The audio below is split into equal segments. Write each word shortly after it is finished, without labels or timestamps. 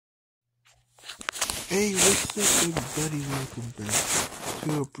Hey, what's up everybody? Welcome back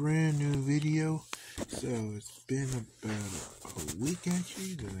to a brand new video. So it's been about a week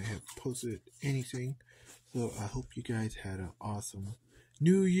actually that I have posted anything. So I hope you guys had an awesome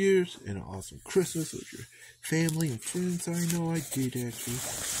New Year's and an awesome Christmas with your family and friends. I know I did actually.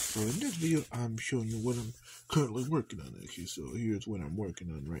 So in this video I'm showing you what I'm currently working on actually. So here's what I'm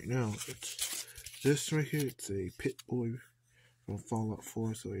working on right now. It's this right here. It's a Pip-Boy from Fallout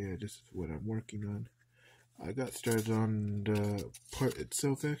 4. So yeah, this is what I'm working on. I got started on the part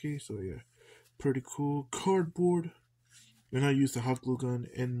itself actually, so yeah, pretty cool. Cardboard, and I used the hot glue gun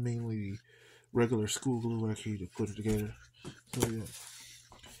and mainly regular school glue actually to put it together. So yeah,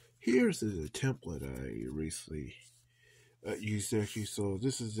 here's a template I recently used actually. So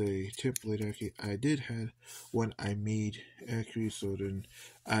this is a template actually. I did have one I made actually, so then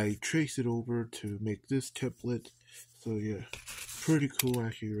I traced it over to make this template. So yeah, pretty cool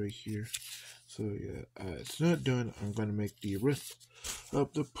actually right here. So yeah, it's not done. I'm gonna make the rest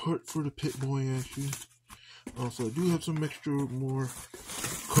of the part for the Pip-Boy actually. Also, I do have some extra more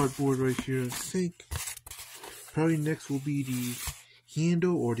cardboard right here. I think probably next will be the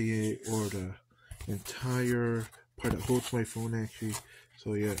handle or the entire part that holds my phone actually.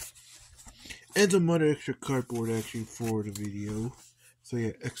 So yeah, and some other extra cardboard actually for the video. So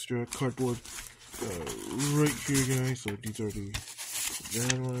yeah, extra cardboard right here, guys. So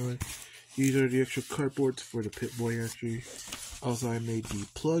these are the extra cardboards for the Pip-Boy actually. Also, I made the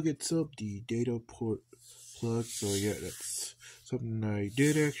plug itself, the data port plug. So yeah, that's something I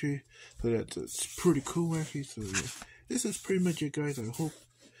did actually. So that's pretty cool actually. So yeah, this is pretty much it, guys. I hope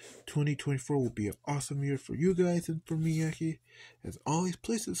 2024 will be an awesome year for you guys and for me actually. As always,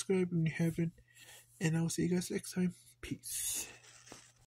 please subscribe if you haven't, and I will see you guys next time. Peace.